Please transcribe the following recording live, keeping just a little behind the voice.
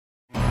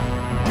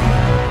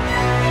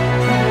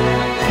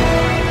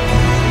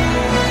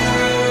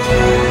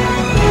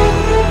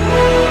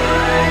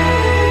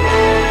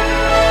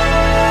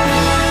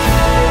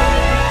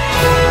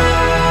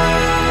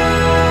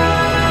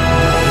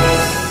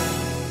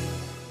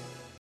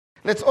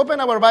Let's open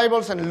our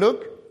Bibles and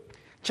Luke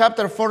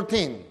chapter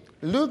 14.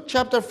 Luke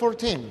chapter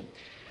 14.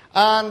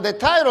 And the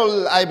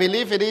title, I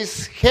believe it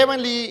is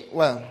Heavenly,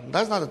 well,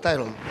 that's not the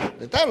title.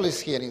 The title is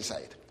here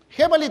inside.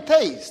 Heavenly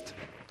Taste.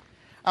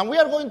 And we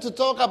are going to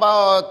talk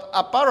about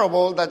a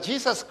parable that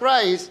Jesus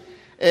Christ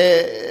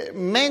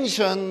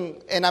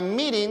mentioned in a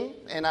meeting,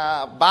 in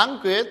a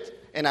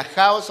banquet, in a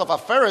house of a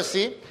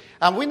Pharisee.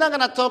 And we're not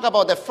going to talk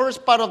about the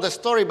first part of the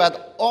story,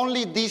 but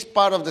only this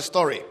part of the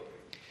story.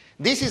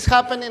 This is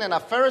happening in a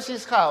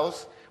Pharisee's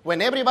house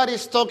when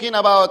everybody's talking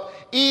about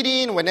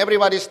eating, when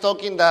everybody's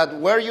talking that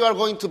where you are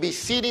going to be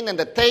sitting at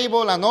the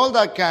table and all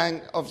that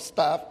kind of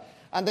stuff.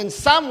 And then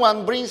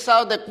someone brings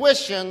out the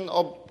question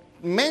or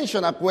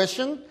mention a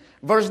question,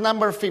 verse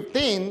number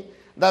 15,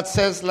 that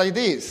says like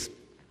this.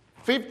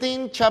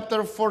 15,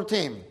 chapter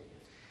 14.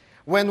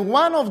 When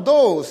one of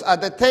those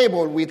at the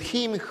table with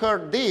him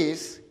heard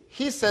this,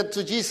 he said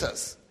to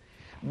Jesus,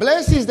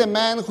 "Blessed is the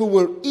man who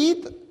will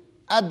eat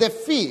at the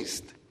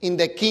feast in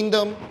the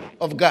kingdom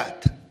of God."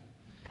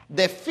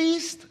 The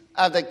feast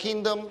at the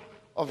kingdom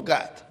of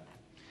God.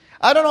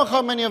 I don't know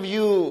how many of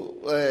you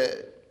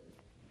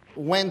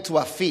went to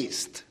a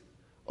feast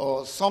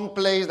or some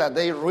place that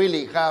they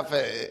really have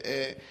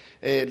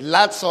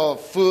lots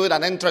of food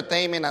and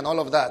entertainment and all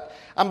of that.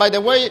 And by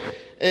the way,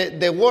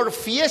 the word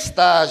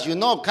fiesta, as you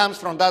know, comes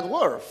from that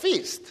word,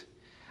 feast.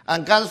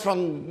 And comes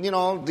from,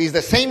 is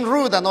the same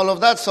root and all of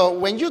that. So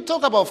when you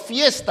talk about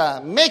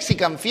fiesta,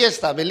 Mexican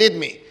fiesta, believe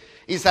me,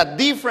 it's a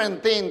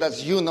different thing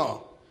that you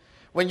know.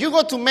 When you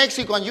go to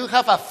Mexico and you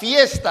have a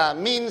fiesta,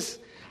 means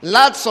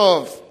lots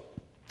of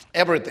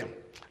everything.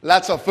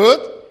 Lots of food,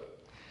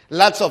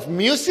 lots of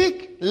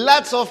music,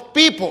 lots of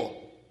people,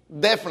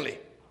 definitely.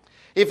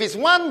 If it's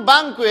one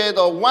banquet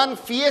or one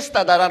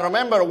fiesta that I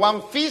remember,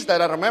 one feast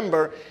that I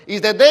remember,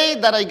 is the day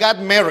that I got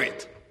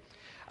married.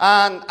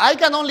 And I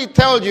can only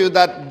tell you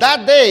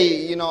that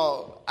day,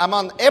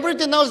 among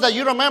everything else that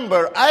you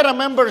remember, I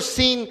remember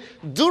seeing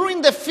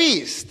during the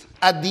feast,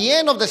 at the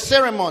end of the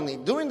ceremony,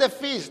 during the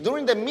feast,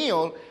 during the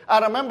meal, I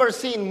remember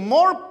seeing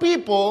more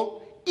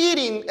people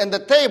eating in the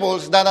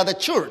tables than at the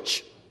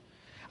church.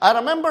 I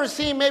remember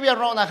seeing maybe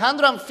around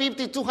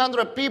 150,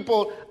 200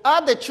 people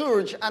at the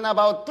church and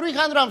about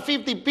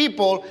 350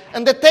 people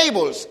in the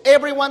tables,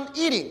 everyone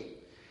eating.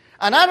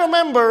 And I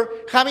remember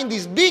having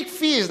this big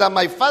feast that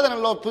my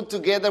father-in-law put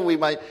together with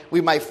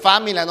my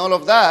family and all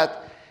of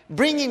that,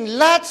 bringing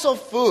lots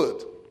of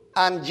food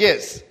and,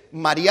 yes,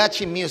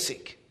 mariachi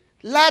music.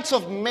 Lots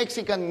of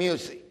Mexican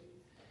music.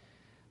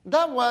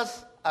 That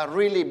was a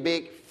really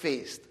big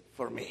feast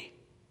for me.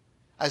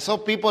 I saw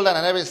people that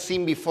I never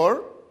seen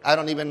before. I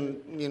don't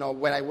even,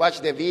 when I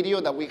watch the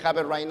video that we have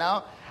it right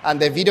now,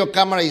 and the video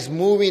camera is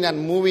moving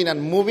and moving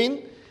and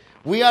moving,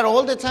 we are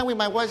all the time with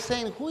my wife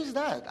saying, "Who is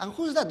that? And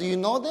who's that? Do you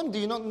know them? Do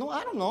you know?" No,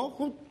 I don't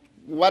know.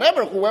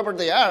 Whoever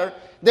they are,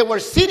 they were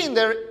sitting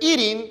there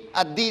eating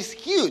at this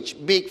huge,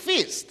 big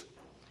feast.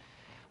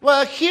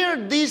 Well, here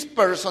this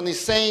person is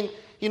saying,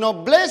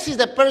 blessed is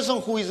the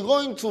person who is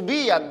going to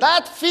be at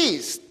that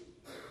feast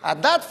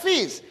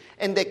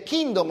in the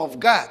kingdom of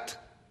God.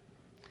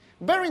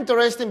 Very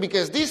interesting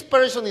because this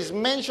person is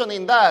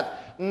mentioning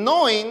that,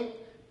 knowing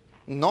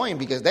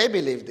because they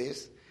believe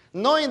this,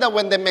 knowing that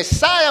when the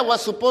Messiah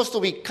was supposed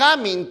to be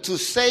coming to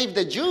save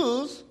the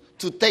Jews,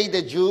 to take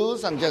the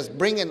Jews and just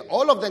bringing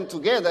all of them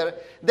together,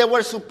 they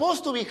were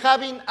supposed to be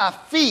having a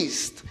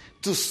feast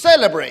to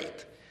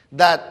celebrate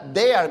that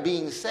they are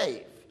being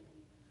saved.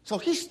 So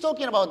he's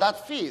talking about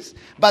that feast.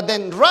 But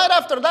then right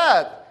after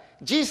that,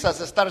 Jesus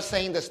starts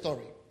saying the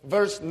story.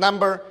 Verse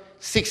number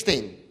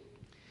 16.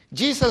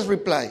 Jesus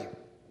replied,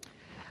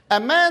 "A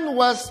man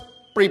was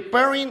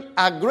preparing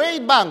a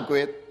great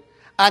banquet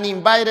and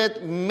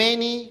invited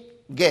many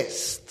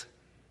guests."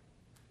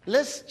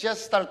 Let's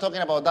just start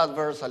talking about that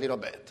verse a little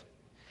bit.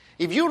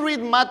 If you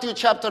read Matthew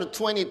chapter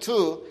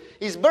 22,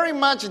 it's very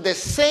much the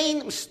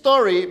same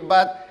story,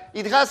 but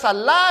it has a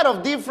lot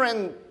of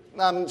different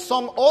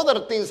some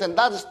other things in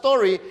that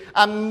story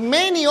and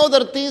many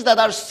other things that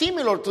are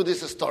similar to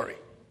this story.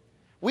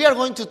 We are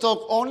going to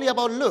talk only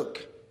about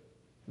Luke,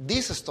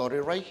 this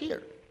story right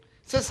here.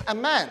 It says a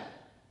man.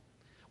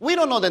 We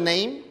don't know the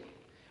name.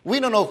 We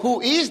don't know who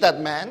is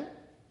that man.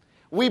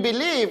 We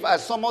believe,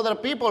 as some other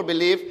people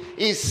believe,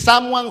 is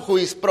someone who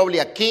is probably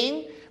a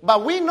king.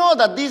 But we know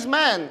that this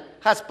man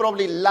has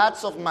probably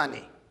lots of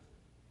money.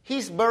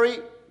 He's very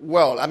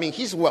well.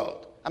 He's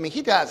wealth.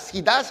 He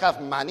does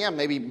have money and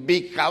maybe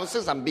big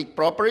houses and big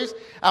properties.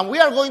 And we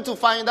are going to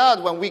find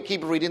out when we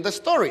keep reading the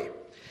story.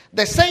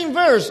 The same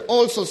verse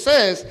also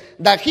says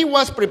that he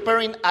was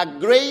preparing a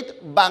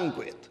great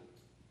banquet.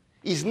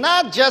 It's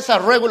not just a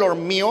regular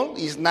meal.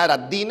 It's not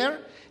a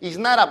dinner. It's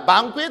not a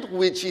banquet,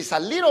 which is a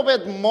little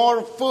bit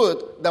more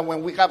food than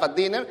when we have a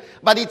dinner.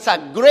 But it's a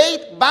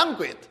great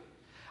banquet.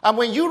 And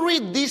when you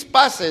read this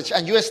passage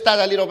and you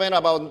study a little bit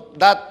about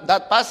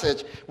that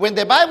passage, when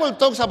the Bible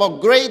talks about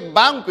great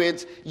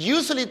banquets,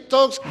 usually it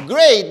talks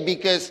great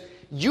because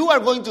you are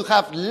going to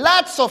have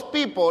lots of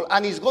people,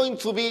 and it's going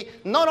to be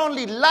not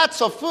only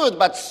lots of food,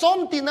 but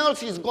something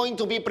else is going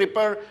to be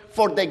prepared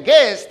for the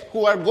guests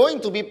who are going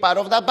to be part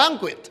of that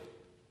banquet.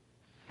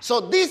 So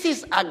this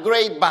is a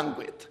great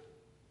banquet.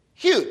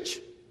 Huge.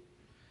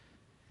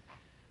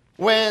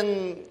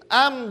 When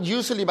I'm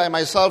usually by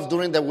myself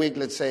during the week,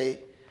 let's say,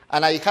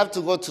 and I have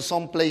to go to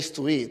some place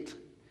to eat,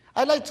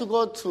 I like to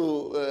go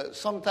to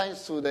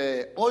sometimes to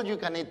the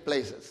all-you-can-eat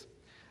places.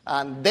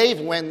 And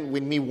Dave went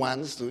with me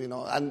once,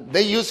 and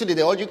usually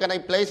the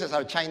all-you-can-eat places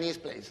are Chinese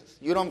places.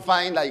 You don't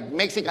find like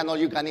Mexican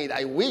all-you-can-eat.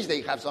 I wish they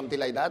have something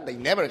like that. They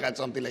never had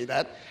something like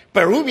that.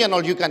 Peruvian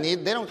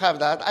all-you-can-eat, they don't have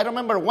that. I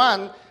remember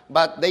one,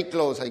 but they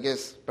closed. I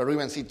guess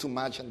Peruvians eat too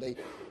much and they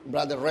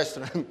brought the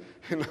restaurant,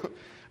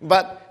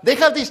 But they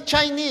have these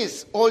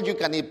Chinese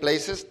all-you-can-eat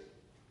places.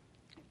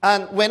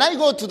 And when I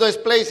go to those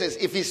places,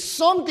 if it's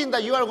something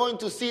that you are going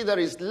to see, there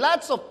is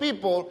lots of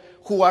people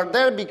who are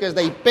there because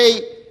they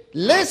pay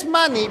less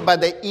money, but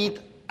they eat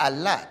a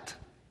lot.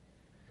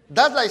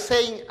 That's like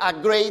saying a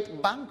great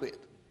banquet.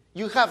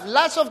 You have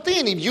lots of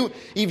things.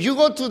 If you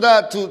go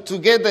to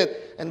get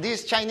it, in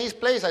this Chinese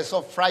place, I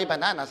saw fried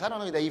bananas. I don't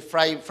know if they eat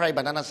fried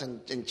bananas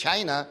in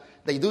China.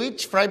 They do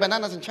eat fried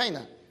bananas in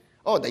China.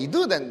 Oh, they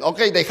do then.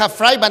 Okay, they have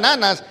fried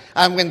bananas,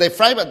 and when they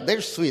fry,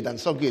 they're sweet and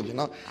so good,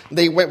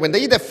 When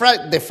they eat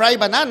the fried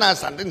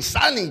bananas, and then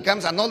suddenly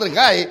comes another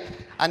guy,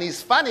 and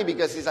it's funny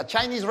because it's a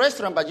Chinese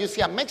restaurant, but you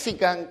see a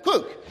Mexican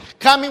cook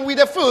coming with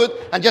the food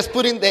and just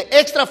putting the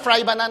extra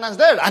fried bananas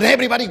there, and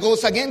everybody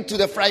goes again to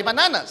the fried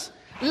bananas.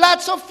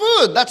 Lots of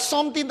food. That's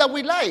something that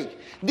we like.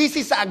 This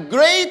is a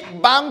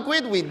great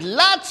banquet with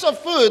lots of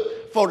food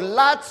for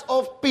lots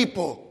of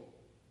people.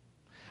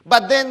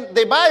 But then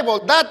the Bible,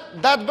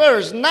 that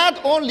verse,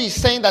 not only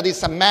saying that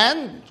it's a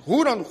man,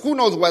 who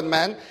knows what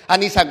man,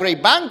 and it's a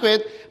great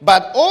banquet,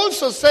 but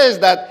also says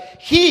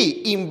that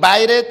he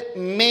invited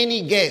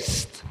many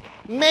guests.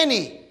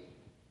 Many.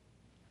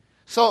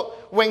 So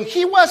when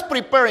he was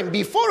preparing,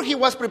 before he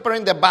was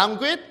preparing the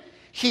banquet,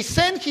 he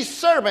sent his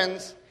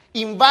servants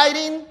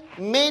inviting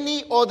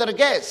many other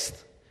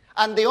guests.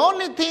 And the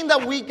only thing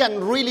that we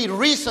can really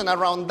reason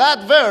around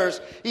that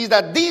verse is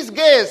that these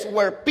guests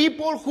were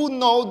people who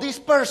know this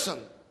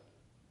person.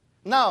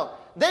 Now,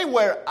 they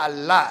were a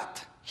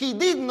lot. He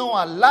did know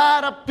a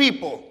lot of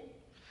people.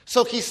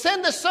 So he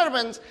sent the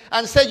servants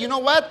and said, you know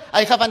what?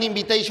 I have an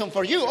invitation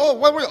for you.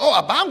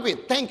 A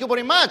banquet. Thank you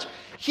very much.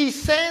 He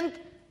sent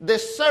the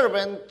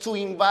servant to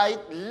invite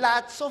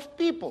lots of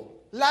people,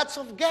 lots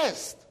of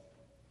guests.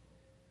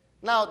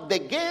 Now, the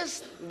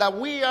guests that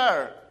we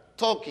are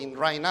talking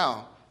right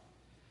now,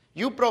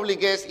 you probably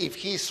guess if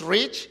he's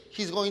rich,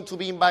 he's going to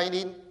be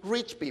inviting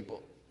rich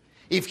people.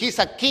 If he's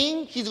a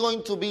king, he's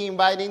going to be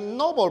inviting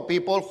noble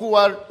people who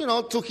are,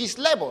 to his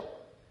level.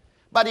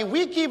 But if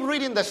we keep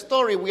reading the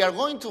story, we are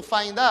going to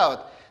find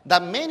out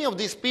that many of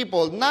these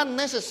people not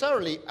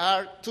necessarily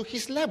are to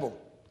his level.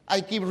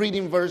 I keep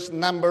reading verse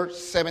number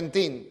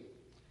 17.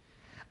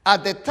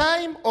 At the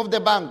time of the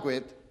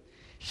banquet,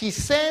 he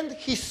sent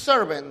his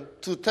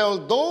servant to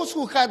tell those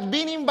who had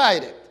been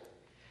invited,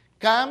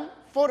 come,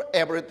 for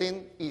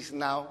everything is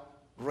now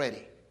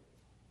ready.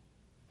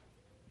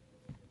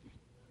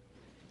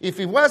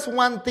 If it was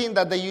one thing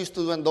that they used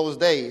to do in those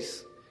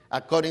days,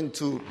 according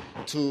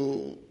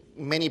to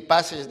many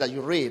passages that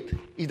you read,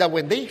 is that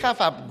when they have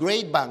a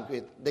great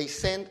banquet, they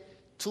send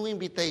 2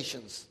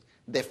 invitations.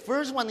 The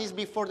first one is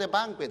before the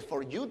banquet,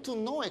 for you to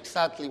know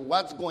exactly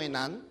what's going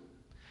on.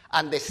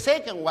 And the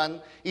second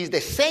one is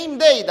the same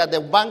day that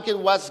the banquet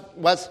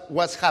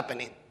was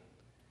happening.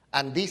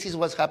 And this is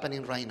what's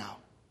happening right now.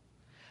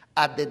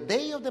 At the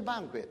day of the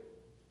banquet,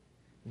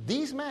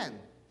 this man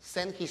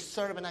sent his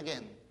servant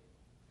again,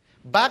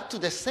 back to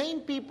the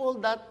same people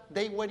that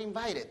they were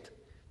invited,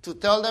 to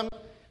tell them,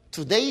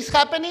 today is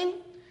happening,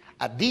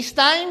 at this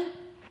time,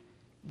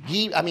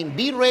 be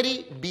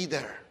ready, be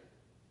there.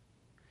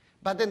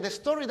 But then the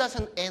story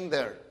doesn't end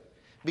there.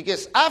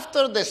 Because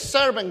after the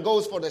servant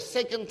goes for the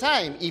second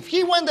time, if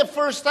he went the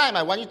first time,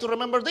 I want you to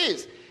remember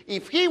this,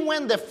 if he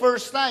went the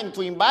first time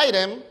to invite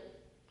him,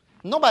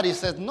 nobody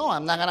says, no,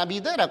 I'm not going to be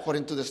there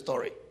according to the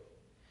story.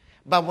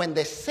 But when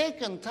the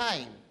second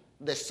time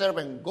the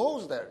servant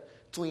goes there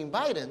to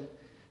invite him,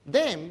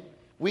 then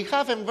we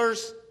have in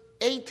verse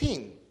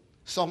 18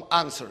 some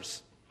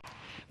answers.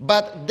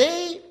 But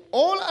they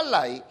all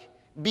alike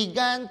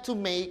began to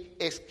make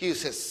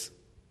excuses.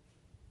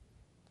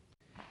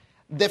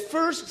 The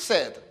first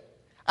said,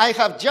 I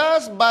have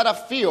just bought a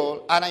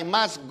field and I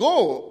must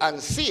go and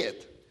see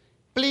it.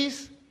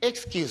 Please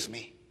excuse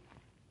me.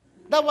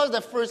 That was the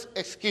first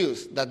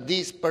excuse that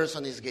this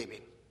person is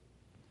giving.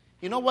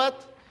 You know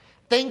what?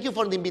 Thank you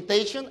for the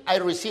invitation. I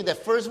received the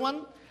first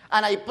one,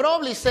 and I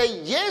probably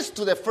say yes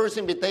to the first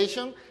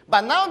invitation,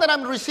 but now that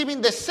I'm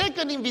receiving the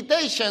second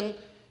invitation,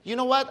 you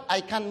know what? I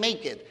can't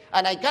make it.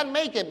 And I can't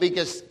make it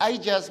because I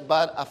just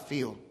bought a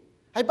field.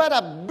 I bought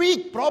a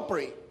big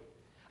property.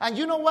 And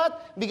you know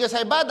what? Because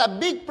I bought a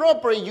big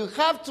property, you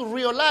have to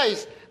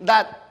realize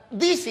that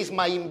this is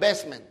my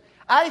investment.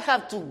 I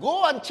have to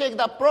go and check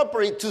that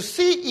property to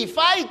see if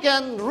I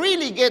can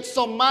really get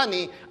some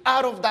money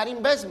out of that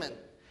investment.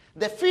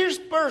 The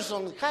first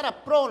person had a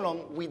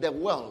problem with the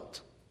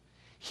wealth.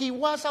 He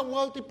was a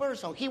wealthy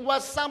person. He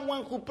was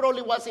someone who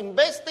probably was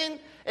investing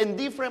in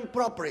different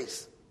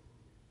properties.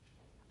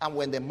 And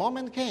when the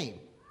moment came,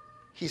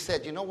 he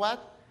said, you know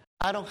what?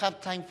 I don't have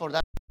time for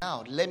that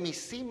now. Let me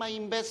see my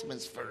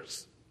investments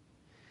first.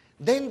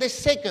 Then the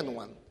second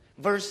one,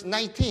 verse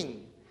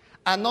 19.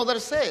 Another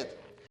said,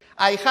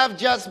 I have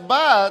just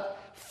bought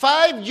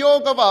 5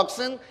 yoke of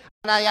oxen,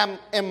 and I am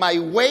on my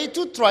way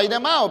to try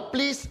them out.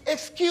 Please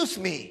excuse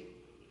me.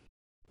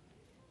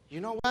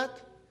 You know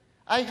what?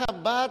 I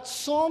have bought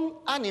some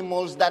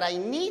animals that I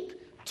need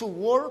to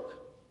work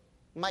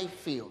my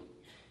field.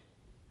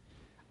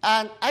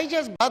 And I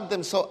just bought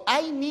them, so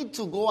I need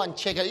to go and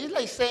check it. It's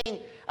like saying,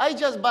 I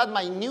just bought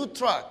my new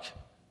truck,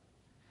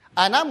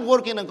 and I'm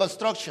working on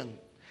construction.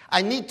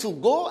 I need to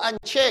go and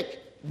check,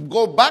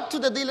 go back to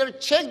the dealer,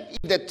 check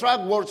if the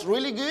truck works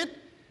really good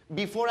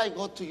before I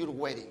go to your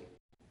wedding.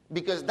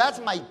 Because that's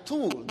my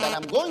tool that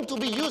I'm going to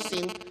be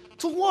using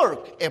to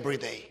work every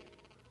day.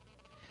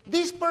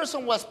 This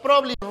person was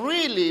probably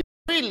really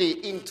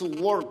into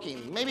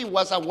working. Maybe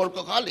was a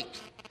workaholic,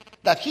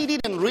 that he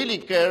didn't really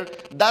care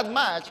that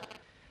much.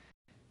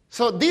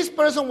 So this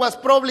person was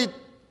probably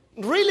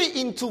really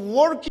into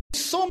working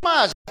so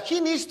much that he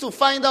needs to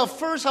find out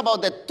first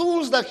about the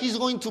tools that he's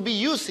going to be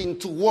using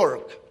to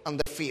work on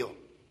the field.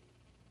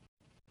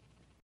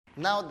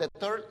 Now the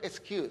third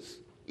excuse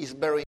is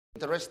very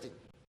interesting.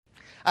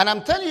 And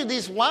I'm telling you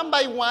this one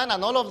by one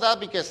and all of that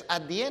because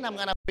at the end I'm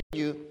going to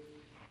bring you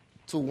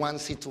to one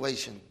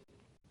situation.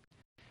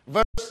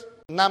 Verse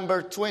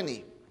number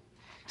 20.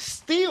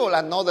 Still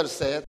another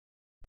said,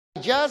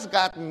 I just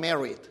got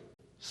married,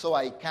 so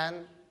I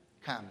can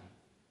come.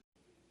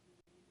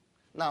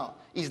 Now,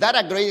 is that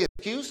a great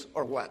excuse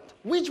or what?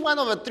 Which one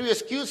of the 3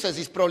 excuses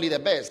is probably the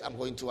best, I'm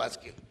going to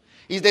ask you.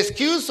 Is the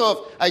excuse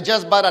of, I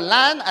just bought a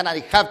land and I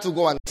have to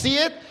go and see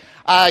it.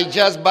 I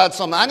just bought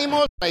some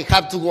animals and I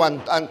have to go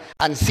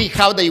and see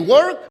how they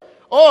work.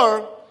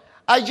 Or,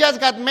 I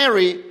just got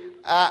married,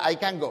 I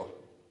can go.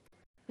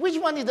 Which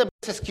one is the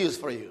best excuse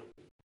for you?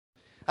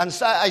 And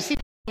so I see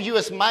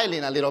you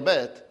smiling a little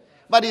bit.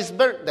 But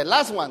the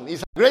last one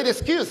is a great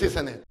excuse,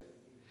 isn't it?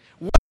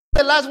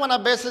 The last one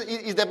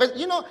is the best.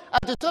 You know,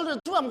 to tell the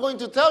truth, I'm going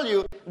to tell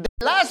you,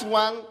 the last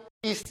one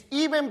is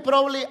even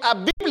probably a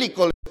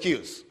biblical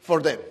excuse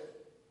for them.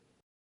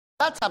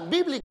 That's a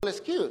biblical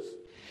excuse.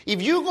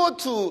 If you go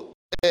to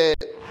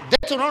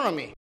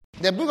Deuteronomy,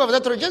 the book of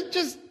Deuteronomy,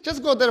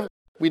 just go there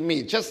with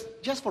me, just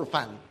for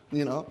fun,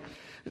 you know.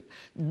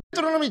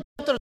 Deuteronomy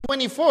chapter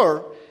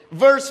 24,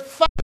 verse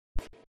 5.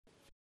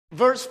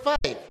 Verse 5.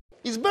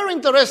 It's very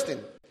interesting.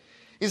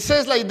 It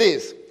says like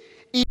this.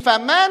 If a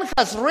man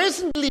has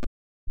recently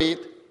married,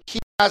 he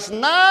must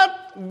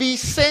not be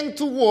sent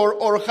to war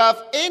or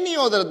have any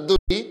other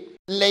duty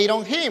laid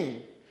on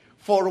him.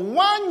 For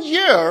 1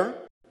 year,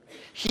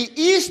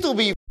 he is to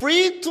be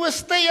free to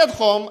stay at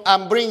home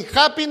and bring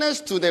happiness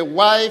to the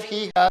wife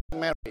he has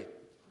married.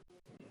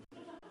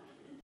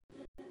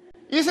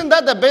 Isn't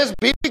that the best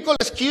biblical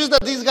excuse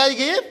that this guy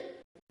gave?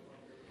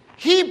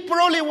 He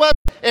probably was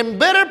in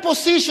better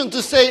position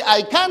to say,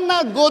 I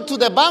cannot go to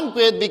the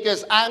banquet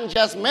because I'm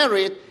just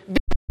married,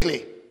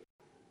 biblically.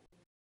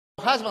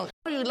 Husband,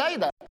 how do you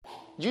like that?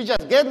 You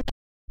just get married.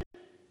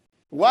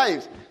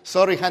 Wives,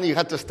 sorry, honey, you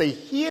have to stay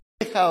here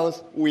in the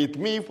house with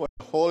me for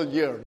a whole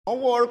year. No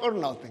work or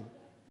nothing.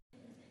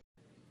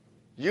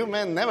 You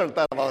men never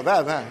thought about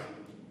that,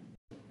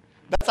 huh?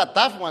 That's a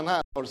tough one,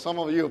 huh? For some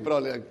of you,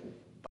 probably.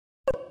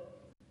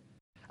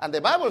 And the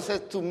Bible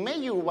says to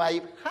make your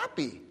wife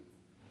happy.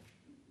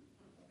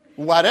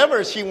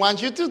 Whatever she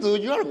wants you to do,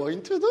 you are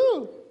going to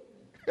do.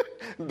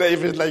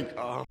 David's like,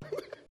 oh.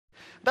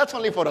 That's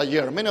only for a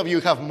year. Many of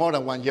you have more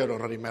than 1 year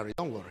already married.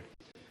 Don't worry.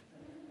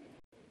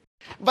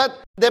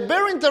 But the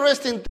very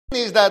interesting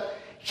thing is that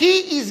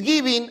he is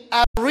giving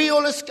a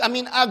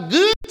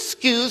good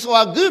excuse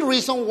or a good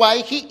reason why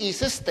he is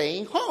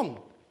staying home.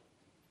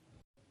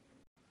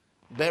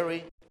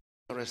 Very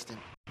interesting.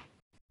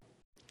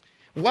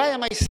 Why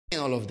am I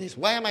saying all of this?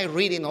 Why am I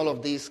reading all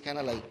of this kind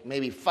of like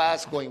maybe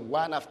fast, going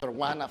one after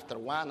one after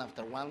one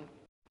after one?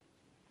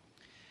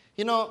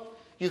 You know,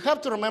 you have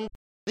to remember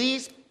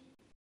this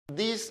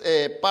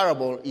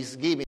parable is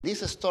given,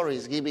 this story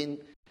is given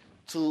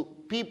to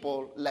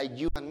people like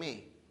you and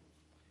me.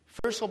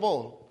 First of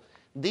all,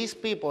 these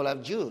people are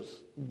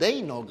Jews.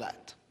 They know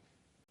God.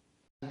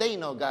 They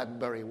know God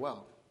very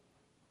well.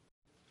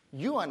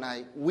 You and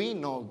I, we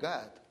know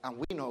God, and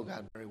we know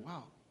God very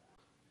well.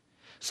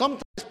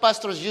 Sometimes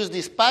pastors use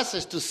this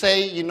passage to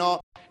say, you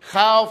know,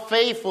 how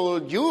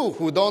faithful you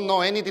who don't know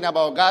anything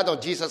about God or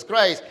Jesus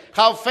Christ,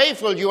 how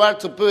faithful you are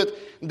to put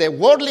the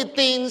worldly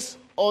things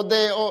of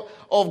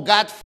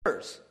God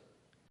first.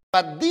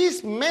 But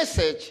this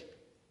message,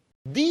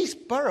 this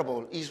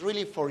parable is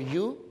really for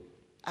you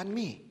and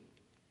me.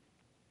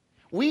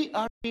 We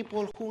are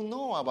people who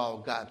know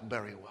about God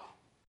very well.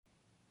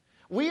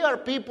 We are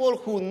people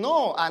who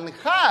know and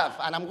have,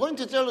 and I'm going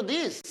to tell you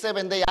this,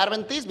 Seventh-day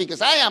Adventists,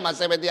 because I am a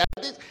Seventh-day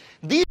Adventist.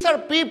 These are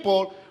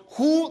people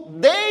who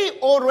they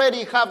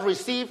already have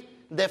received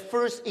the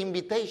first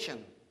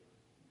invitation.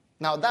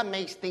 Now that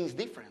makes things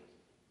different.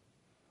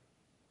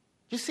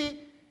 You see,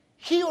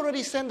 he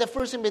already sent the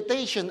first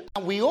invitation,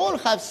 and we all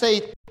have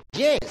said,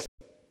 yes,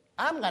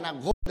 I'm going to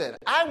go there.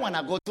 I want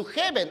to go to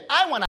heaven.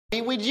 I want to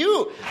be with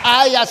you.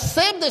 I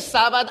accept the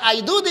Sabbath.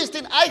 I do this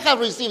thing. I have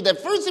received the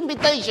first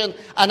invitation,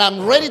 and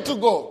I'm ready to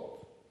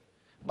go.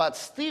 But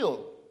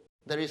still,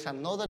 there is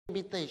another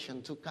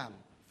invitation to come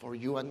for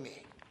you and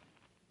me.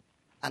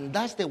 And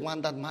that's the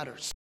one that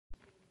matters.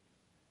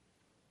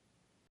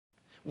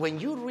 When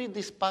you read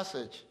this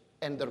passage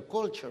and their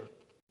culture,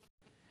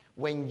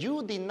 when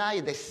you deny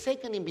the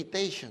second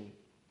invitation,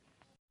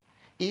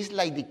 it's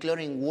like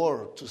declaring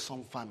war to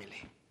some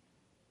family.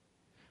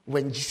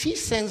 When she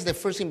sends the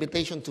first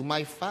invitation to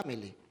my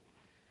family,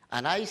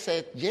 and I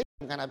said, yes,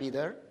 I'm going to be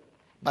there,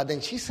 but then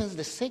she sends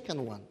the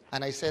second one,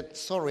 and I said,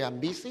 sorry, I'm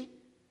busy,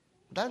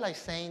 that's like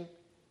saying,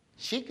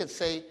 she could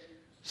say,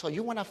 so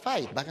you want to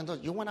fight? Back and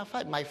forth, you want to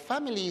fight? My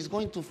family is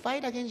going to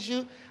fight against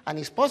you, and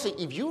it's possible.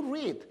 If you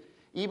read,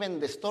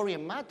 even the story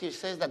in Matthew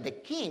says that the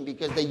king,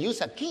 because they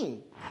use a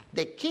king,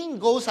 the king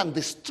goes and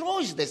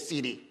destroys the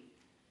city,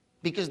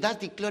 because that's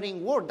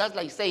declaring war. That's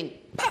like saying,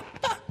 bah,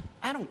 bah,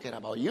 I don't care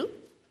about you.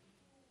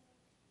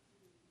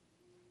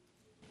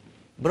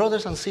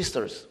 Brothers and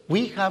sisters,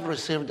 we have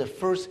received the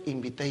first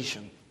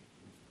invitation,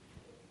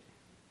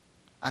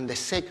 and the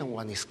second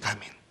one is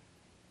coming.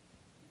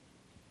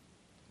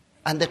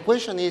 And the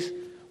question is,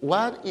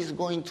 what is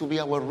going to be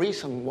our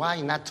reason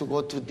why not to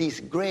go to this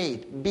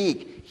great,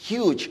 big,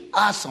 huge,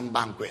 awesome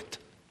banquet?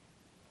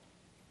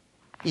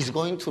 It's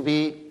going to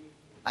be,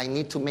 I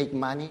need to make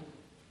money.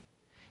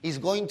 It's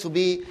going to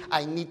be,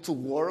 I need to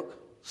work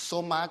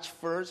so much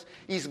first.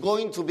 It's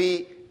going to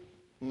be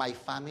my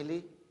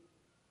family.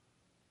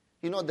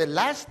 You know, the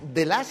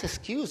last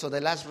excuse or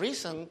the last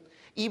reason,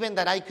 even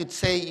that I could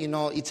say, you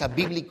know, it's a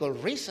biblical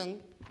reason,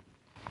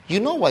 you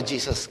know what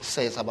Jesus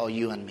says about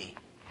you and me.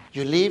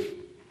 You leave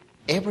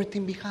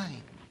everything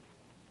behind.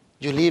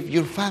 You leave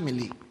your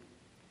family.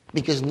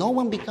 Because no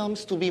one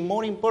becomes to be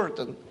more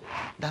important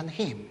than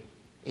him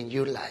in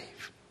your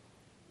life.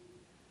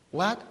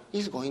 What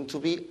is going to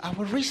be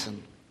our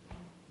reason?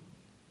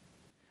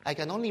 I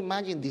can only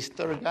imagine this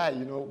third guy,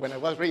 you know, when I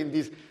was reading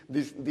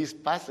this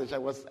passage,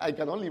 I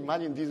can only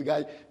imagine this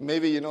guy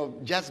maybe, you know,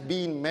 just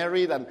being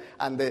married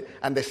and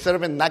the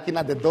servant knocking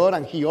at the door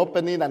and he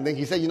opened it and then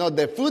he said, you know,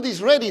 the food is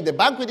ready, the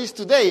banquet is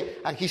today,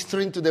 and he's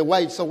turning to the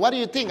wife, so what do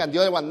you think? And the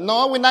other one,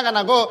 no, we're not going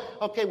to go.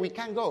 Okay, we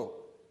can't go.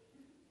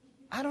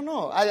 I don't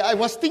know. I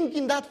was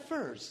thinking that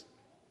first.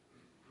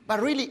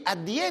 But really,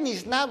 at the end,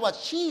 it's not what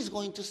she is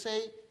going to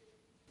say,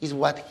 it's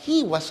what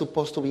he was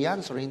supposed to be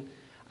answering.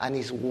 And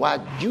it's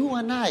what you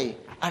and I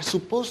are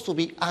supposed to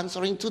be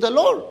answering to the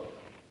Lord.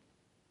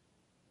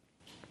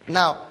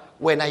 Now,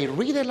 when I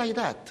read it like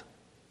that,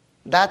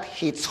 that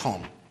hits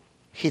home,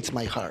 hits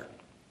my heart.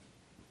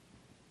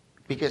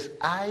 Because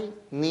I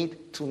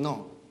need to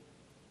know,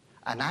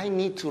 and I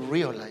need to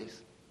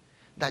realize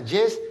that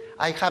yes,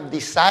 I have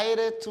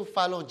decided to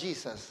follow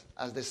Jesus,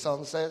 as the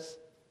song says,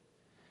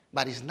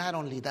 but it's not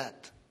only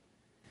that.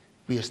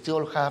 We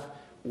still have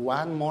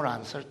one more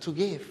answer to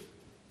give,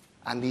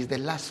 and this is the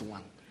last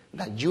one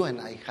that you and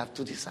I have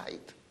to decide.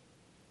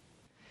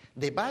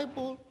 The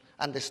Bible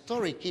and the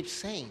story keeps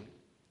saying,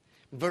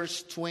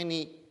 verse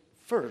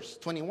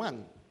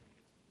 21,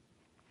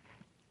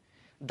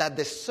 that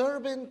the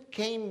servant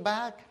came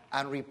back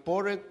and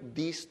reported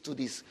this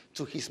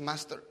to his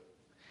master.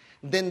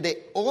 Then the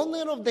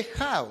owner of the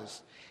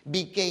house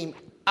became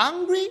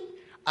angry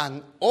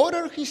and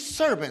ordered his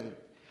servant,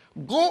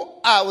 go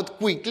out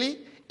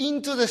quickly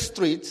into the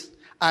streets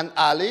and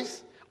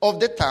alleys of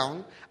the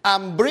town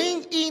and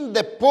bring in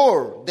the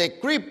poor, the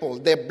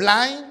crippled, the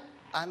blind,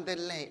 and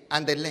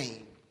the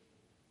lame.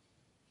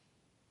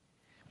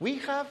 We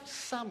have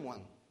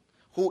someone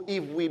who,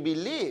 if we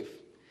believe,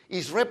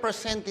 is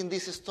representing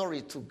this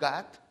story to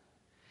God.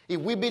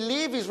 If we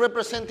believe is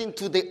representing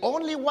to the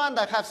only one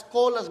that has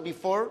called us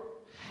before,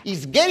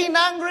 is getting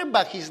angry,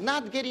 but he's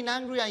not getting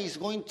angry and he's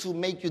going to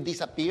make you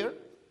disappear.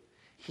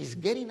 He's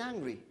getting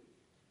angry.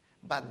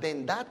 But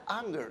then that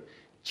anger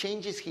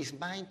changes his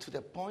mind to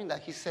the point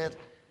that he said,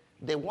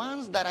 the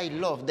ones that I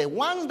love, the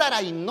ones that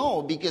I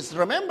know, because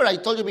remember I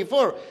told you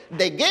before,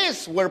 the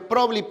guests were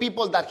probably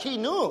people that he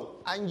knew,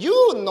 and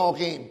you know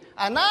him,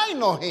 and I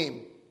know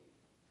him.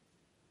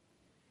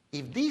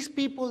 If these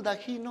people that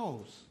he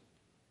knows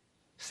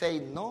say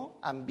no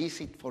and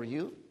visit for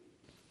you,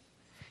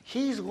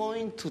 he's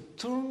going to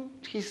turn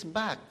his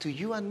back to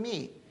you and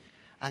me,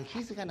 and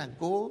he's going to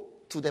go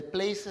to the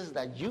places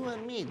that you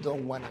and me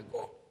don't want to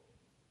go.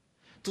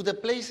 To the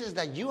places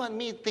that you and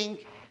me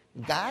think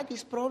God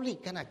is probably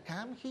going to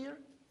come here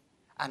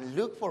and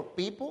look for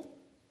people.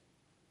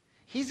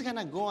 He's going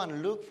to go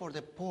and look for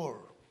the poor.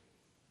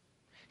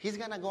 He's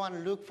going to go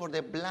and look for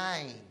the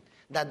blind,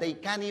 that they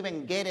can't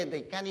even get it.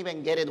 They can't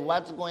even get it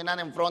what's going on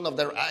in front of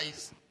their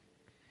eyes.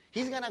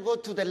 He's going to go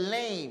to the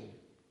lame,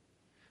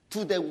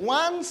 to the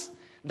ones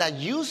that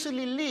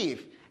usually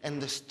live in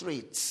the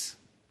streets.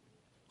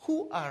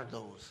 Who are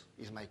those,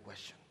 is my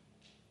question.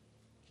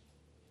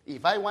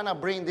 If I want to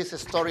bring this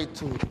story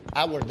to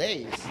our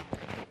days,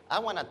 I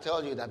want to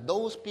tell you that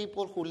those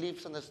people who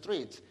live on the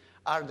streets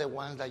are the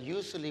ones that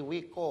usually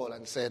we call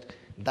and said,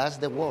 that's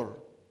the world,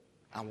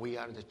 and we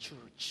are the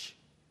church.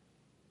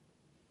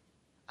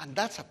 And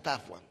that's a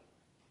tough one.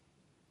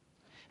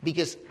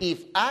 Because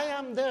if I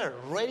am there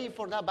ready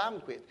for that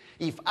banquet,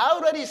 if I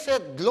already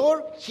said,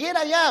 Lord, here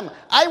I am,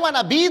 I want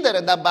to be there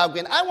at that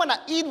banquet, I want to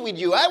eat with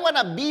you, I want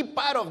to be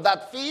part of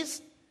that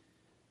feast,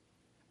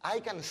 I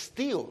can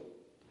still,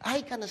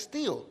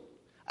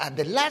 at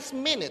the last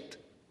minute,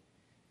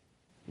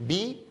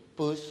 be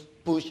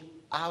pushed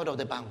out of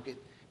the banquet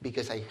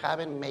because I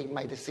haven't made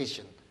my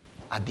decision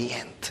at the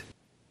end.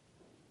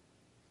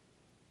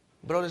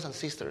 Brothers and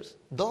sisters,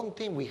 don't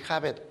think we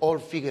have it all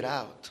figured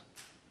out.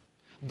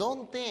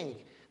 Don't think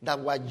that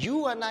what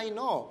you and I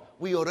know,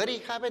 we already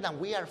have it and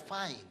we are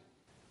fine.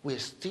 We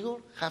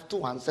still have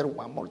to answer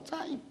one more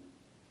time.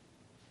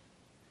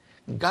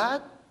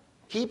 God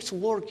keeps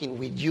working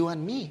with you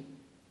and me.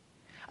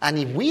 And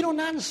if we don't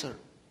answer,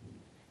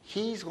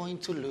 He's going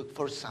to look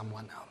for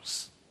someone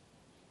else.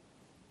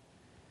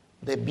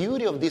 The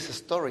beauty of this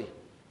story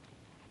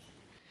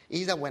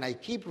is that when I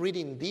keep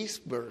reading this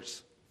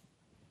verse,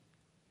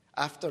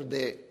 after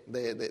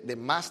the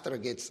master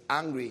gets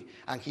angry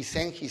and he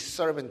sends his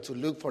servant to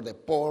look for the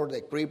poor,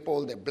 the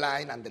crippled, the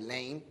blind, and the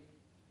lame,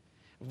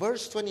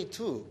 verse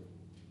 22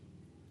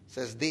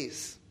 says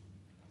this,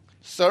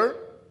 Sir,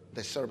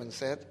 the servant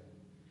said,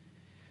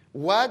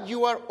 what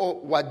you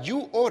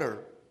order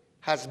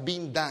has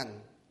been done,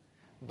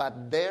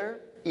 but there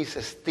is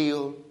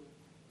still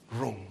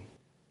room.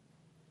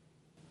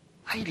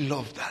 I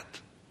love that.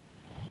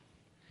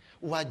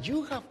 What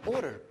you have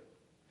ordered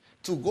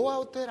to go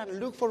out there and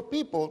look for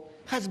people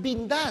has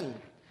been done.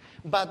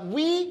 But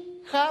we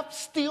have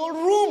still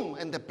room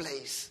in the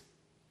place.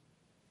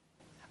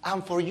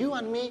 And for you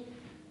and me,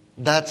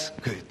 that's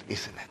good,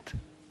 isn't it?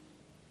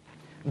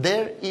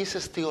 There is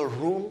still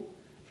room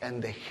in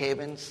the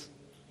heavens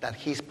that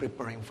He's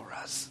preparing for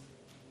us.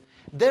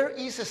 There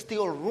is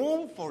still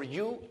room for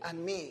you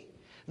and me.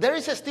 There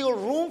is still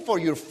room for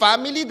your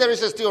family. There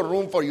is still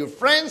room for your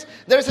friends.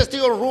 There is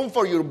still room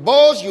for your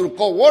boss, your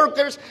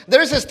co-workers.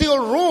 There is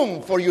still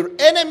room for your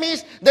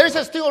enemies. There is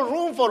still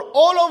room for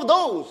all of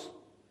those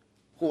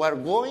who are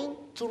going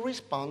to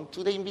respond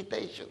to the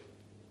invitation.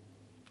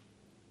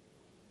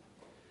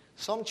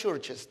 Some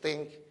churches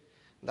think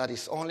that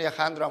it's only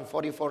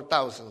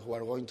 144,000 who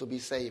are going to be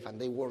saved, and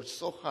they work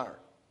so hard.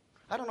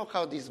 I don't know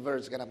how this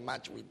verse is going to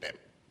match with them,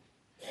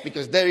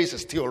 because there is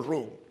still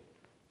room.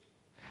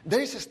 There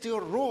is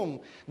still room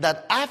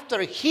that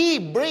after He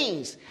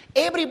brings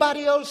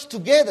everybody else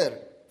together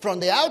from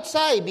the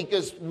outside,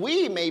 because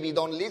we maybe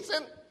don't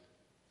listen,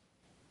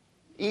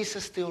 is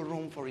still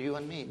room for you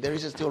and me. There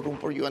is still room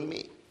for you and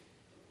me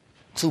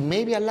to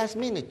maybe at last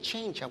minute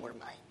change our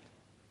mind.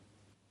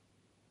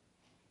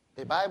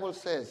 The Bible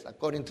says,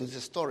 according to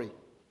this story,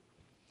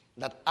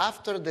 that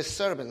after the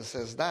servant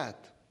says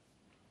that,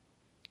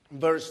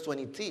 verse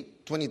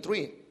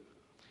 23,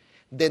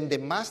 then the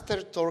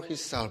master told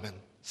his servant,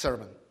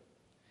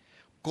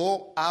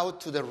 go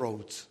out to the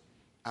roads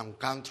and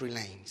country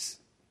lanes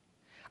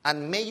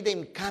and make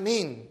them come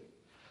in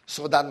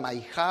so that my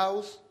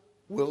house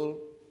will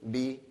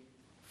be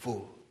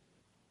full.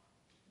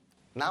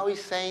 Now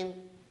he's saying,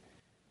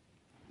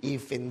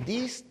 if in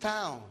this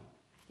town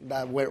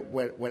that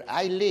where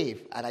I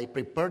live and I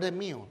prepare the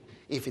meal,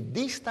 if in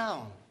this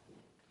town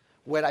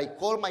where I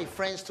call my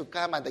friends to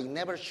come and they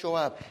never show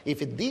up,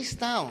 if in this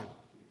town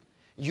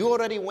you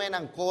already went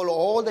and called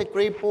all the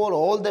crippled,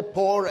 all the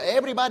poor,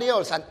 everybody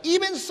else, and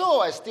even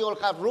so I still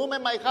have room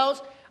in my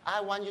house,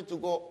 I want you to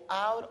go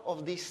out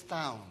of this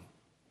town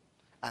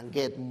and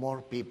get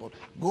more people.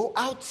 Go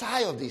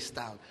outside of this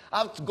town.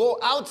 Go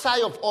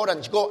outside of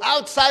Orange. Go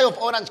outside of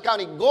Orange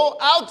County. Go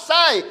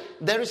outside.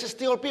 There is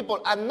still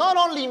people. And not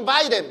only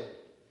invite them.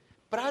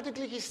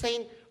 Practically he's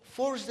saying,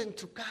 force them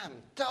to come.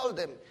 Tell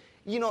them,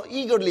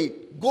 eagerly,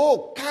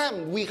 go,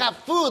 come. We have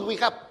food. We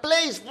have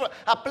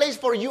a place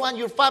for you and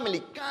your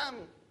family. Come.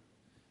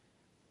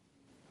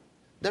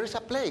 There is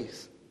a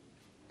place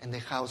in the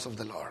house of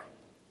the Lord.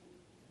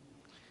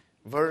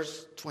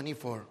 Verse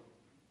 24.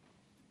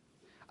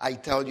 I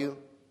tell you,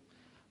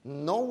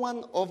 no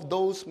one of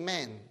those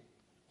men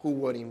who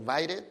were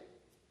invited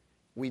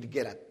will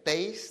get a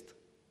taste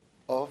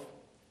of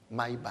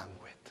my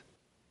banquet.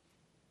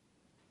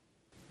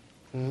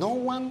 No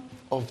one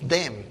of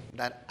them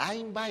that I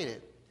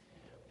invited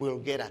will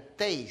get a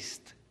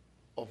taste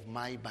of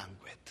my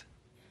banquet.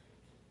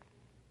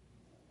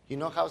 You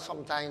know how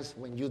sometimes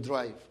when you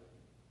drive,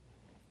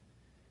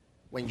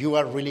 when you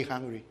are really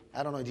hungry,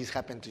 I don't know if this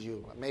happened to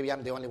you. Maybe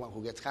I'm the only one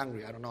who gets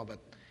hungry. I don't know, but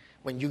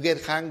when you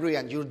get hungry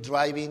and you're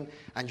driving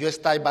and you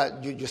stop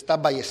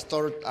by a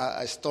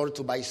store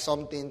to buy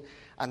something,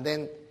 and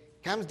then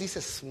comes this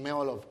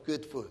smell of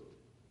good food.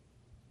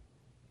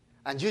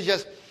 And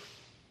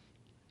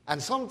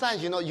And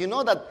sometimes, you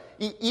know that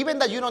even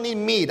that you don't need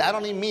meat, I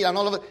don't need meat, and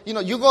all of it,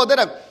 you go there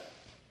and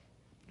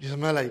you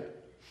smell like,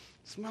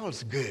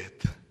 smells good.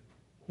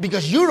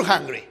 Because you're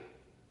hungry.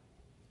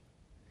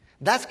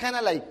 That's kind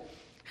of like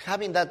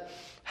having that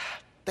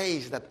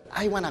taste that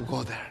I want to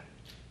go there.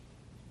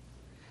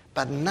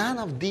 But none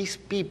of these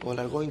people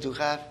are going to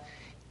have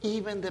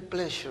even the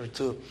pleasure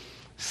to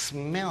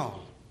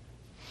smell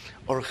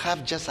or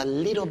have just a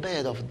little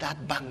bit of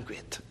that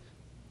banquet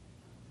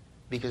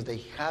because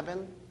they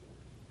haven't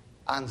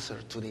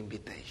answered to the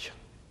invitation.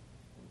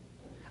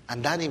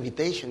 And that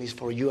invitation is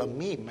for you and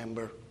me,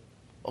 member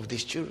of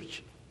this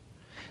church.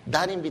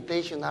 That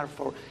invitation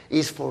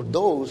is for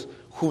those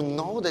who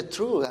know the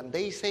truth and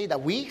they say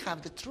that we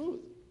have the truth.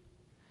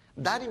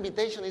 That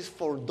invitation is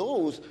for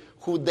those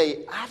who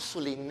they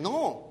actually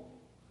know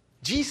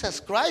Jesus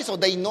Christ or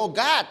they know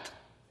God.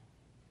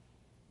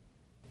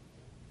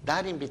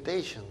 That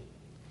invitation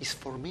is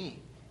for me.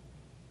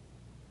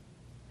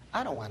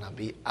 I don't want to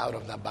be out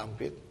of that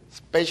banquet,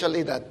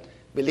 especially that,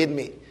 believe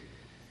me,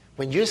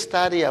 when you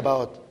study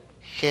about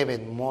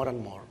heaven more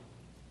and more,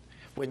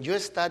 when you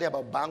study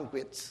about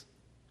banquets,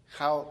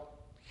 how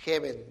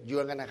heaven, you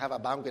are going to have a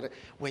banquet.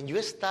 When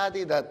you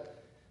study that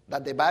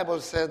the Bible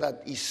says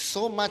that is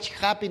so much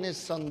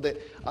happiness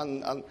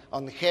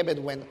on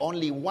heaven when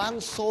only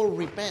one soul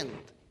repent.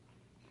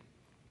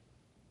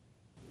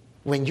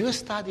 When you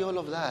study all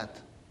of that,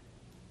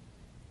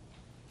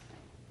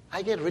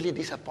 I get really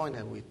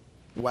disappointed with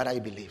what I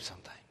believe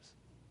sometimes.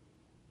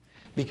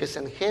 Because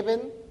in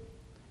heaven,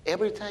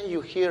 every time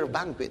you hear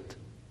banquet,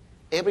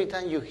 every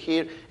time you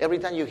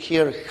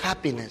hear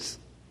happiness,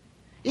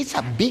 it's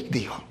a big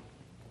deal.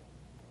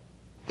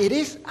 It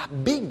is a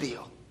big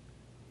deal.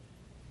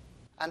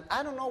 And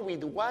I don't know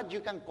with what you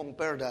can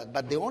compare that,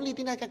 but the only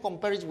thing I can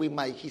compare is with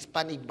my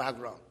Hispanic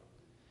background.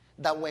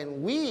 That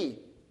when we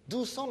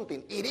do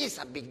something, it is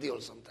a big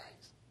deal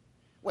sometimes.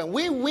 When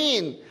we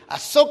win a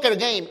soccer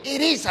game,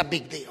 it is a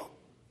big deal.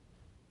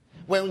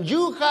 When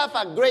you have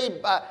a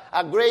great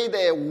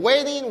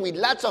wedding with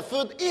lots of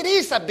food, it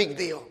is a big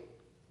deal.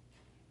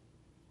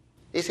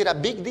 Is it a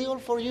big deal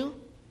for you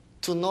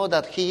to know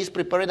that He is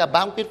preparing a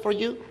banquet for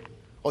you?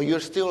 Or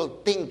you're still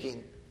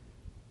thinking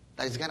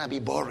that it's going to be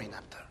boring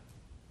after?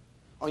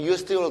 Or you're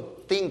still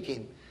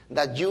thinking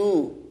that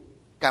you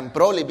can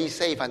probably be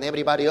safe and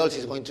everybody else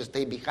is going to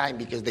stay behind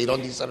because they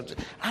don't deserve to?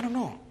 I don't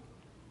know.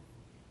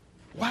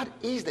 What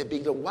is the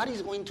big deal? What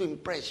is going to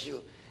impress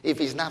you if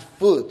it's not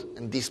food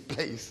in this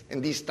place, in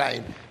this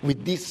time,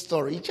 with this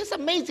story? It's just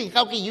amazing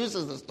how He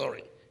uses the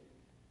story.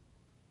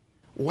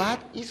 What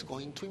is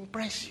going to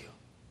impress you?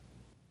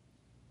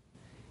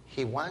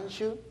 He wants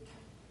you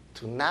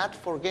to not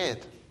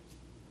forget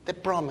the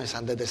promise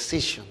and the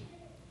decision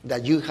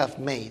that you have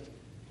made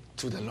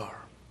to the Lord.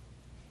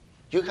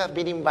 You have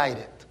been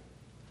invited.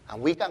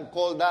 And we can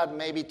call that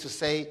maybe to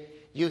say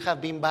you have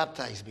been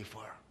baptized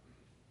before.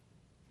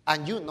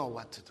 And you know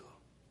what to do.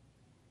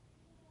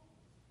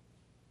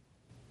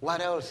 What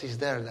else is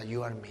there that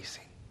you are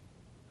missing?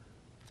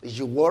 Is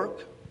your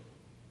work?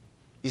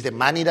 Is the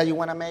money that you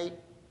want to make?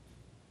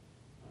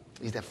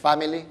 Is the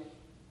family?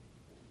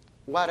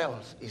 What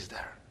else is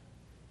there?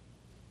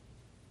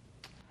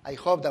 I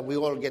hope that we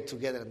all get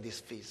together in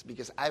this feast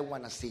because I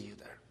want to see you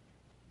there.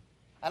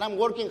 And I'm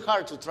working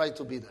hard to try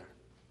to be there.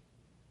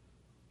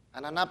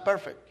 And I'm not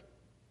perfect.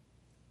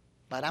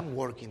 But I'm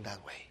working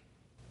that way.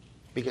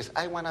 Because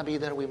I want to be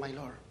there with my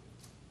Lord.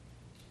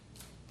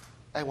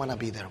 I want to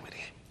be there with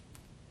Him.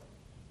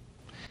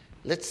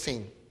 Let's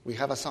sing. We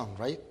have a song,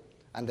 right?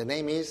 And the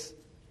name is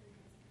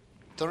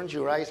Turn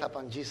Your Eyes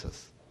Upon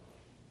Jesus.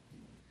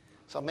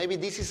 So maybe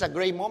this is a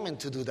great moment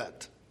to do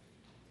that.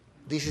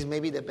 This is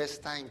maybe the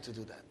best time to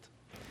do that.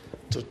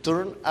 To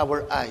turn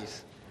our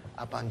eyes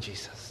upon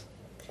Jesus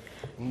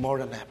more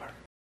than ever.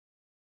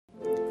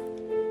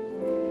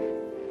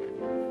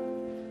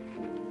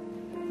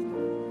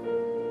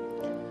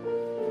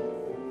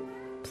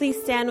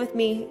 Please stand with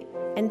me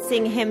and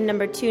sing hymn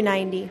number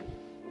 290.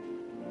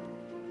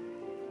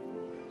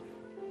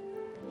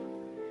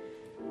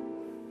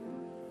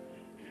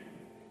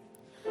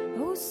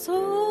 Oh,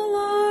 soul,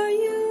 are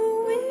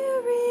you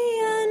weary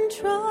and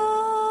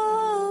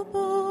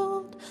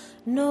troubled?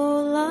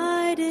 No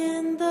light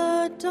in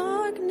the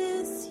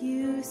darkness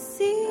you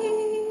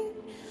see.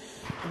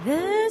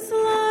 There's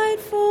light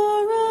for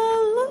a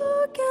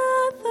look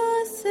at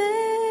the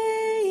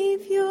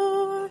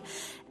Savior,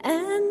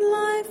 and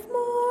life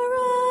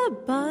more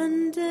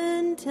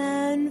abundant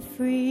and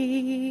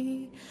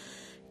free.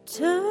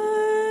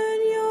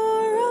 Turn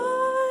your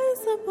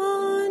eyes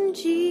upon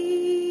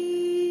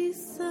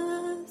Jesus.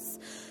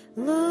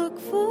 Look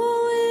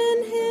full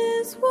in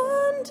His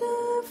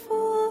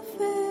wonderful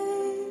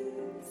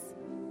face,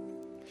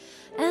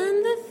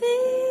 and the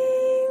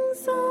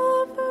things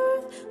of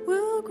earth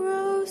will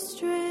grow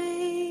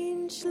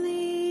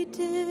strangely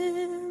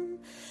dim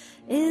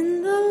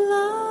in the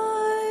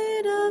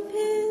light of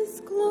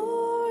His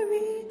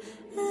glory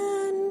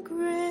and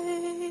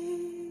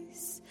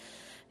grace.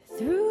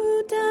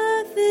 Through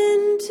death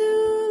into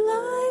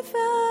life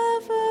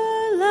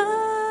everlasting,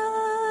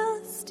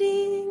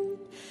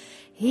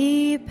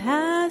 He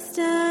passed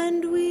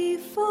and we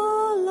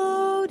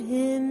followed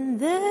him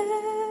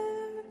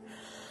there.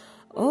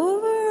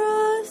 Over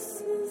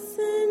us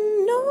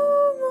sin no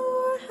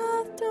more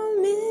hath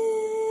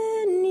dominion,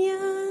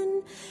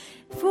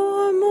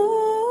 for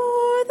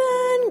more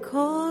than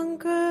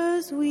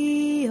conquerors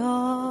we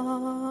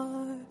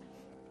are.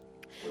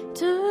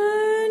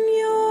 Turn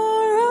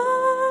your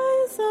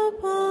eyes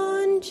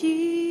upon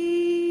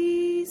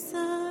Jesus.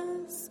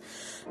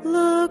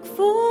 Look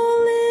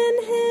full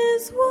in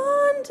his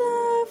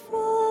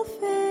wonderful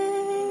face,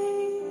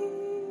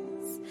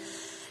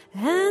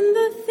 and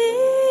the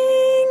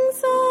things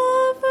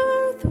of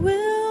earth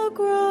will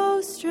grow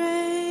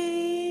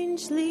strangely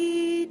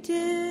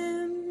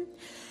dim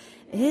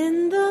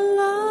in the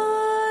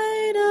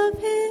light of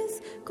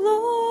his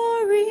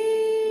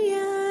glory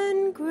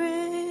and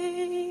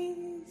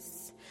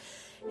grace.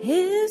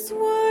 His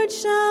word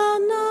shall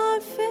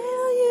not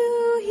fail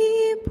you,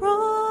 he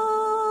promised.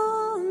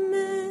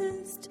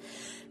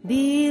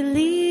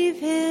 Believe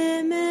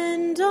him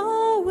and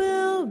all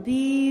will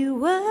be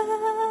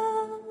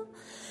well.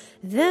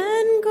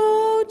 Then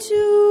go to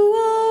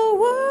a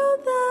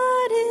world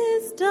that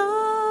is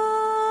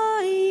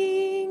dying,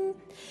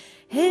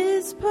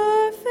 his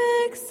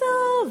perfect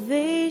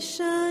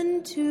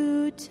salvation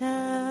to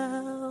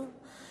tell.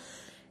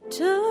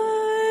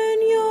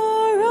 Turn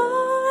your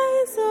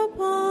eyes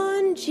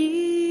upon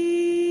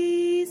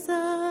Jesus.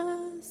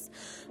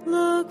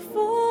 Look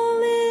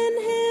full in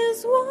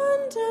his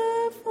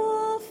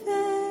wonderful face,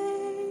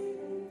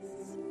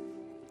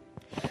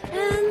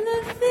 and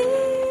the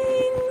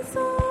things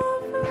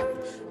of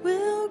earth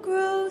will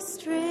grow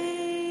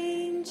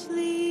strangely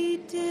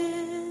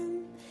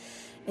dim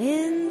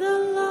in the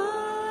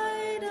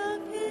light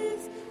of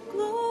his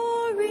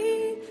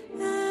glory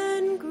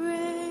and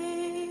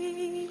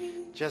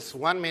grace. Just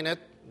 1 minute.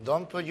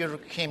 Don't put your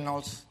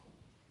hymnals.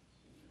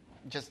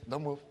 Just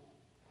don't move.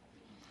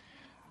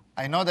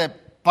 I know the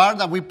part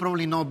that we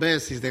probably know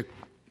best is the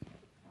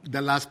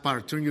last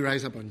part. Turn your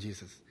eyes upon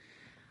Jesus.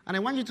 And I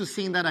want you to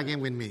sing that again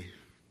with me.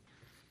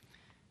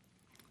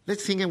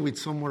 Let's sing it with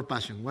some more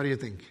passion. What do you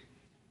think?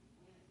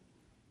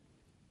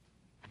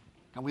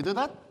 Can we do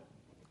that?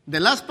 The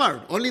last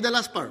part. Only the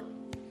last part.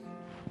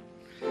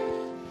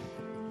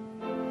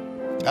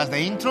 That's the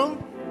intro?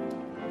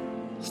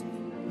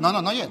 No,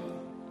 not yet.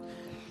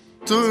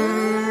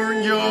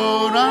 Turn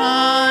your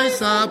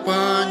eyes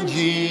upon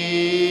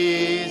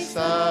Jesus,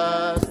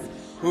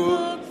 who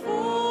Look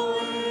full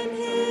in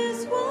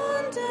his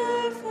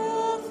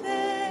wonderful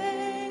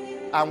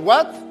face, and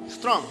what?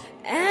 Strong.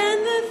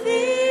 and the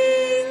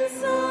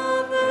things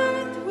of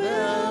earth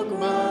will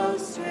grow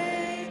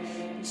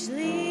strangely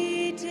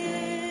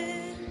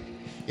dim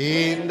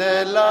In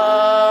the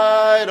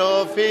light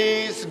of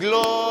his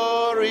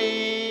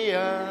glory.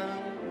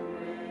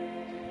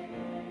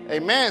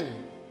 Amen.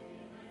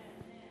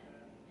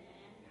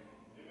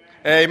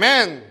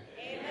 Amen.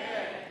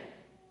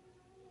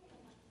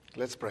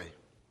 Let's pray.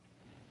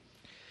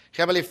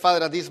 Heavenly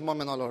Father, at this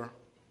moment, O Lord,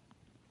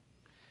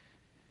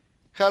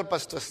 help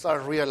us to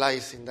start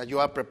realizing that you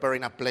are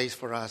preparing a place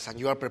for us and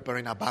you are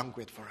preparing a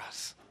banquet for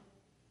us.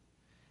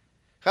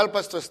 Help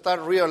us to start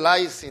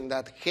realizing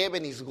that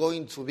heaven is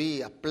going to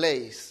be a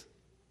place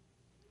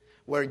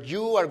where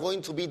you are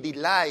going to be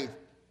delighted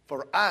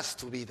for us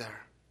to be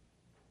there.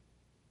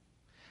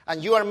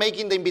 And you are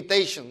making the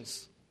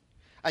invitations.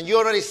 And you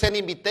already sent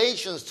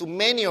invitations to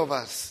many of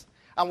us.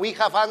 And we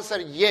have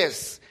answered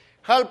yes.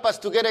 Help us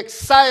to get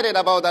excited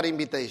about that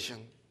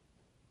invitation.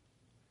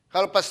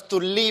 Help us to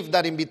live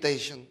that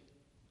invitation.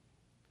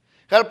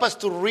 Help us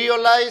to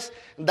realize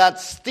that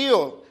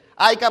still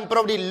I can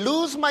probably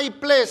lose my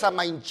place at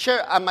my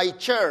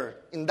chair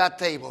in that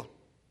table.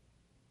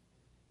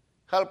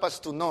 Help us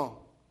to know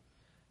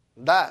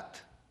that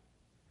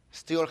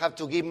still have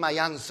to give my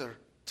answer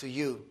to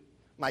you,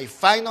 my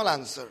final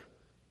answer.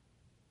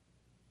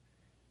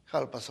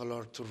 Help us, O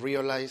Lord, to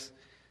realize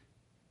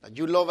that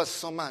you love us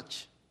so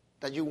much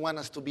that you want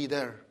us to be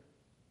there.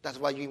 That's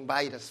why you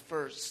invite us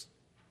first.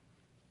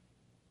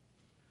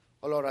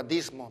 Oh Lord, at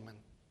this moment,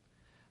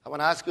 I want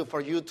to ask you for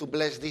you to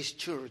bless this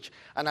church.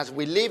 And as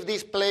we leave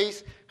this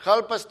place,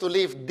 help us to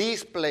leave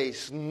this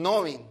place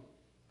knowing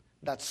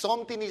that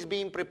something is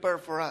being prepared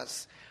for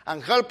us.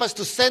 And help us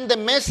to send the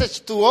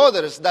message to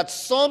others that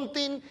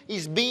something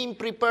is being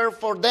prepared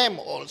for them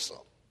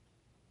also.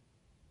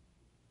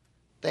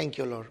 Thank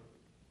you, Lord,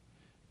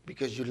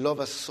 because you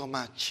love us so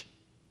much.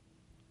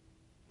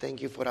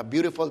 Thank you for a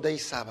beautiful day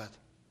Sabbath.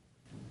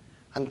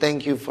 And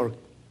thank you for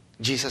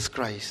Jesus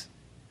Christ,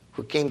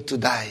 who came to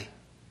die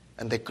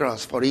on the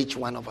cross for each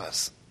one of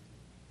us.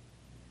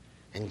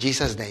 In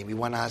Jesus' name, we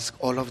want to ask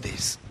all of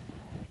this.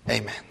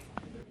 Amen.